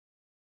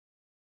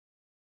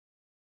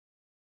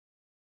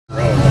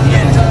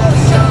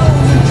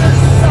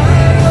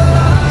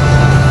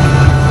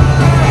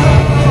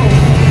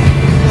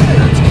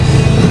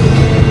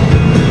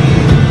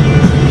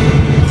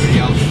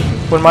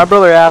when my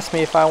brother asked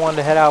me if I wanted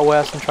to head out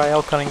west and try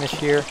elk hunting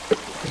this year,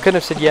 I couldn't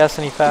have said yes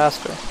any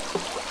faster.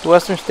 The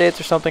western states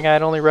are something I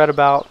had only read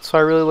about, so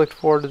I really looked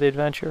forward to the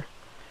adventure.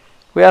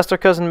 We asked our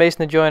cousin Mason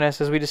to join us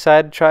as we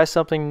decided to try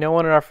something no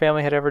one in our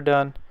family had ever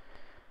done: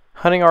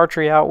 hunting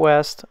archery out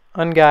west,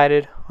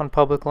 unguided, on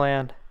public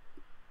land.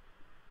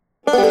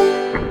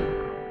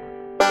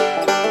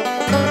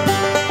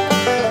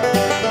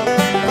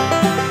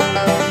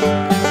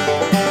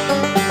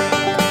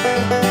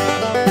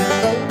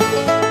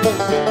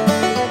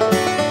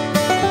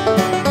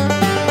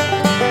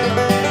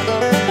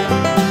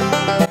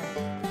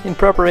 In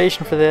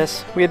preparation for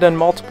this, we had done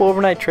multiple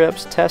overnight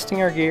trips,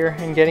 testing our gear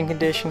and getting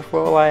conditioned for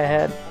what would lie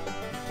ahead.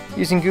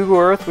 Using Google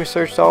Earth, we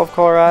searched all of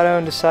Colorado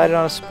and decided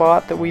on a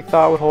spot that we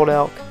thought would hold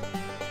elk.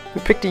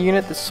 We picked a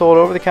unit that sold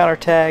over-the-counter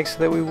tags so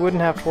that we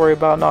wouldn't have to worry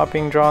about not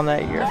being drawn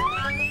that year.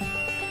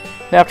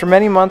 And after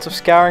many months of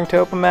scouring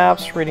topo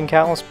maps, reading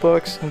countless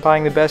books, and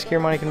buying the best gear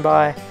money can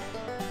buy,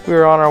 we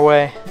were on our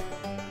way.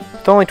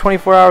 With only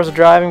 24 hours of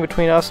driving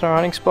between us and our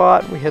hunting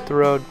spot, we hit the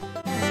road.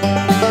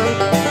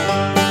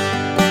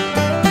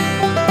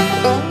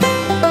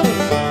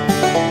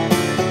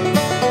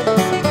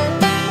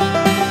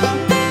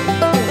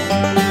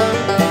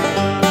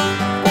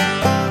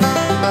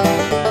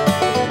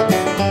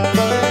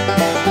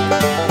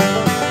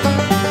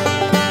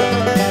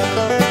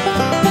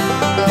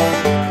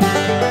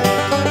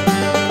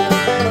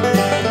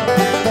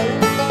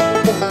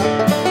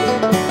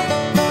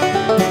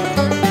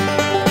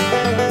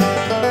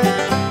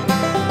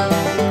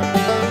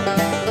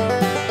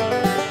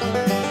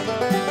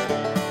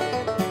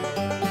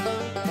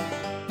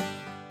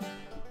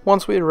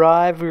 Once we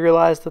arrived, we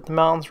realized that the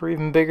mountains were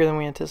even bigger than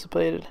we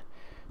anticipated.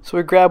 So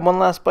we grabbed one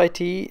last bite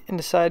to eat and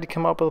decided to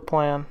come up with a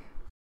plan.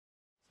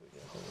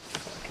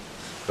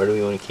 Where do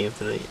we want to camp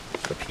tonight?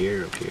 Up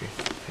here or up here?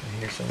 In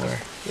here somewhere.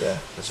 Yeah,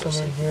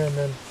 somewhere in here, and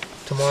then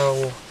tomorrow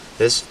we'll...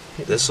 This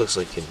looks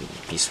like it'd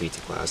be sweet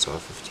to glass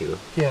off of too.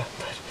 Yeah,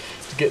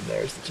 but to get in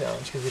there is the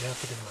challenge because we'd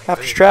have to do like...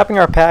 After strapping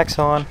our packs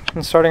on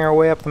and starting our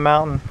way up the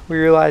mountain, we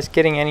realized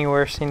getting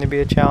anywhere seemed to be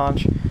a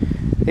challenge.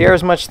 The air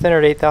is much thinner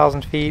at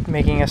 8,000 feet,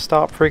 making us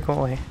stop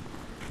frequently.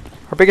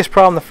 Our biggest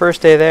problem the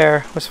first day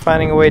there was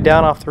finding a way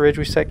down off the ridge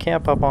we set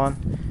camp up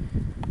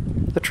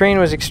on. The terrain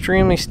was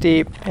extremely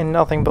steep and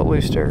nothing but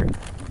loose dirt.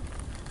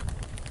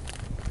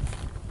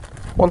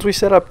 Once we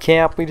set up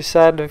camp, we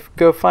decided to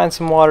go find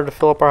some water to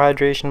fill up our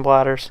hydration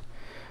bladders.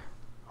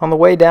 On the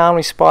way down,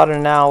 we spotted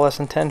an owl less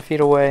than 10 feet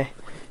away.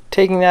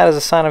 Taking that as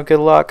a sign of good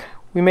luck,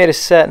 we made a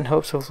set in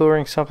hopes of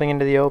luring something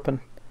into the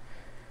open.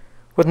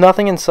 With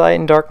nothing in sight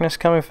and darkness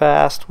coming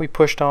fast, we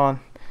pushed on.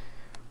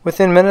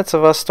 Within minutes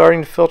of us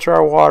starting to filter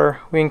our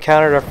water, we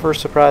encountered our first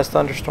surprise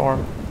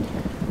thunderstorm.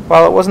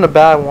 While it wasn't a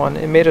bad one,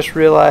 it made us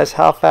realize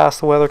how fast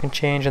the weather can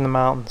change in the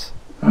mountains.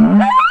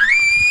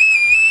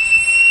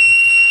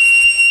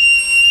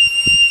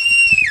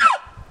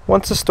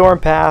 Once the storm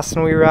passed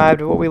and we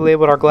arrived at what we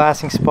labeled our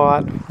glassing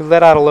spot, we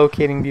let out a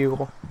locating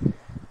bugle.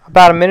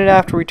 About a minute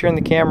after we turned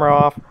the camera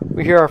off,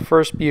 we hear our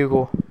first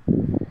bugle.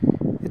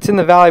 It's in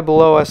the valley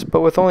below us,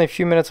 but with only a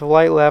few minutes of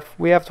light left,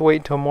 we have to wait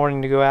until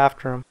morning to go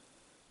after him.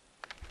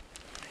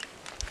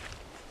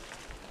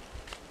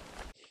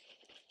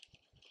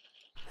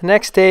 The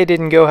next day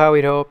didn't go how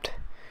we'd hoped.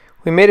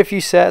 We made a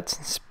few sets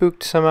and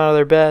spooked some out of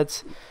their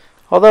beds.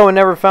 Although we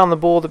never found the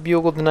bull that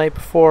bugled the night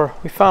before,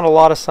 we found a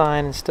lot of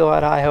sign and still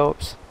had high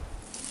hopes.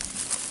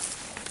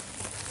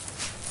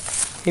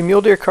 A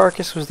mule deer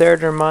carcass was there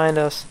to remind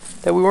us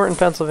that we weren't in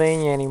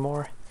Pennsylvania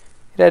anymore.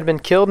 It had been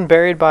killed and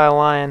buried by a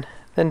lion,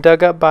 then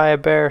dug up by a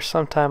bear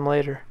sometime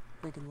later.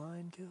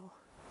 Lion kill.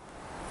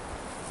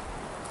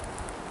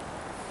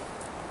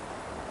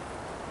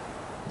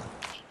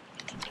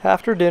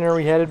 After dinner,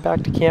 we headed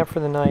back to camp for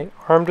the night,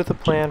 armed with a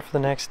plan for the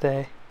next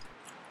day.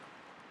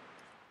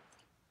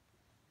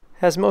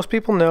 As most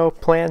people know,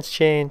 plans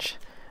change.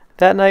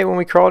 That night when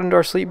we crawled into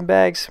our sleeping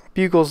bags,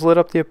 bugles lit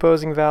up the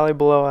opposing valley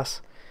below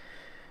us.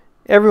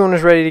 Everyone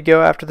was ready to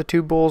go after the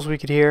two bulls we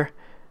could hear,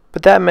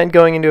 but that meant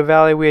going into a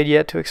valley we had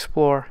yet to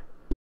explore.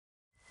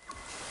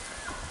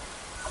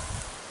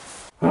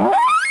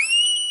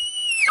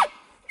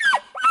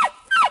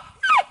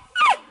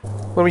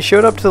 When we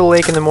showed up to the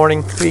lake in the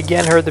morning, we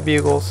again heard the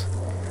bugles.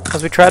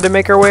 As we tried to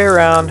make our way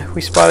around, we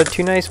spotted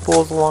two nice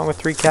bulls along with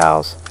 3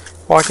 cows,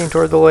 walking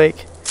toward the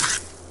lake.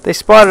 They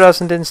spotted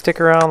us and didn't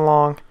stick around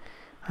long.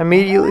 I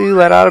immediately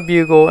let out a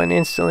bugle and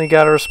instantly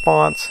got a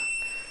response.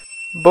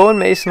 Beau and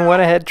Mason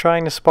went ahead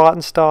trying to spot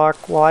and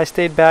stalk, while I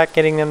stayed back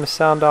getting them to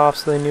sound off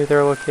so they knew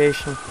their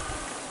location.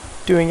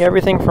 Doing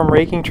everything from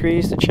raking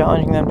trees to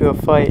challenging them to a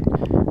fight,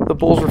 the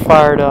bulls were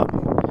fired up.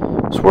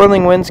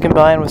 Swirling winds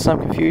combined with some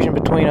confusion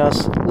between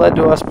us led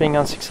to us being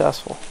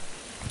unsuccessful.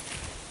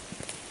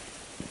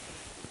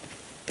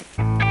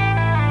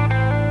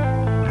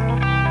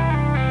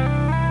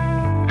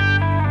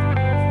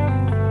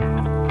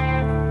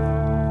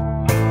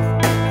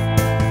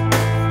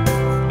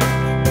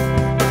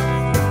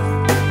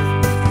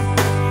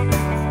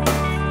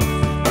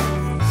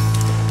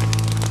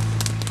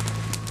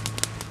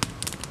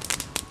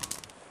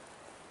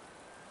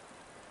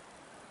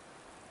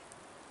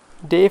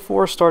 Day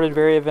 4 started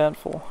very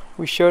eventful.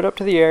 We showed up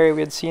to the area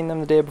we had seen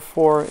them the day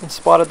before and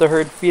spotted the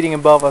herd feeding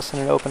above us in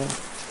an opening.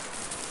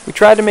 We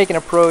tried to make an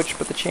approach,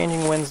 but the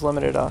changing winds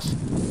limited us.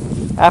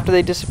 After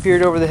they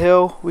disappeared over the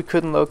hill, we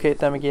couldn't locate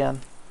them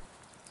again.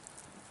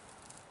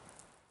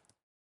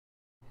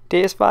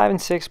 Days 5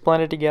 and 6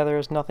 blended together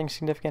as nothing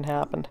significant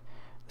happened.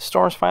 The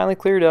storms finally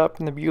cleared up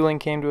and the bugling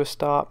came to a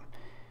stop.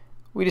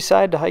 We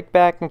decided to hike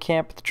back and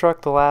camp at the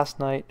truck the last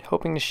night,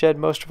 hoping to shed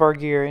most of our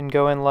gear and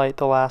go in light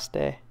the last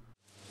day.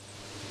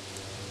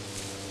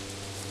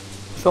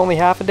 With only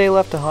half a day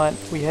left to hunt,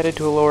 we headed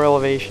to a lower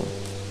elevation.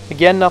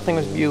 Again, nothing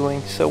was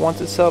bugling, so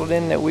once it settled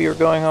in that we were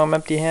going home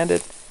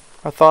empty-handed,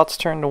 our thoughts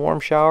turned to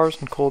warm showers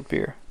and cold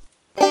beer.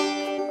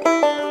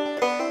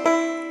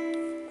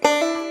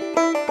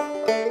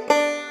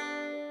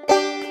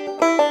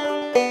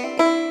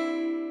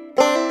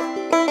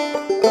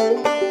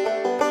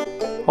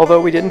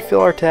 Although we didn't fill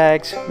our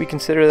tags, we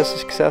consider this a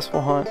successful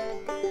hunt.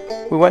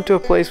 We went to a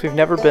place we've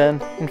never been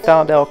and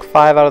found elk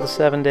 5 out of the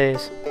 7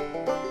 days.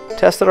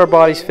 Tested our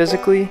bodies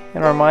physically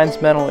and our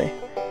minds mentally.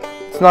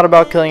 It's not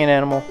about killing an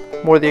animal,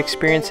 more the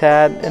experience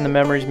had and the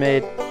memories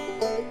made.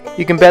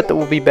 You can bet that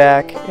we'll be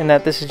back and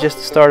that this is just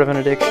the start of an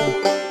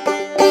addiction.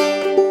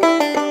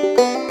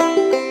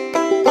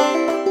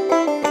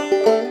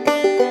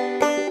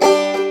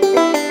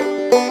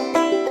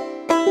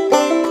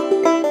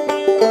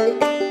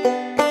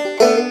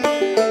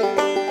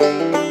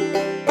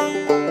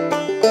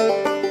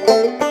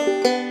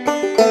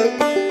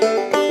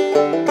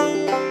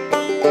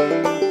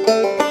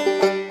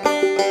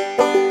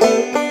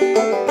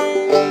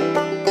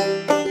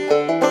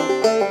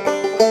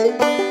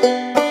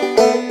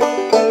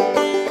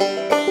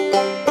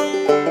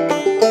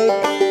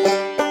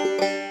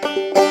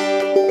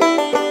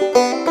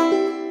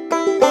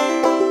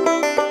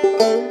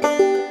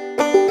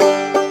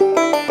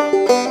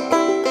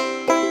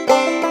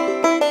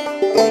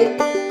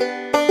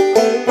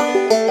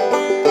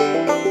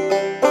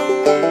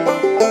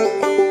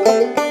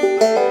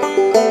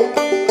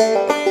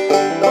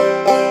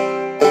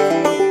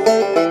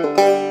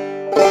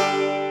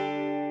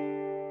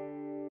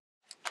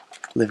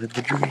 Living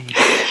the dream.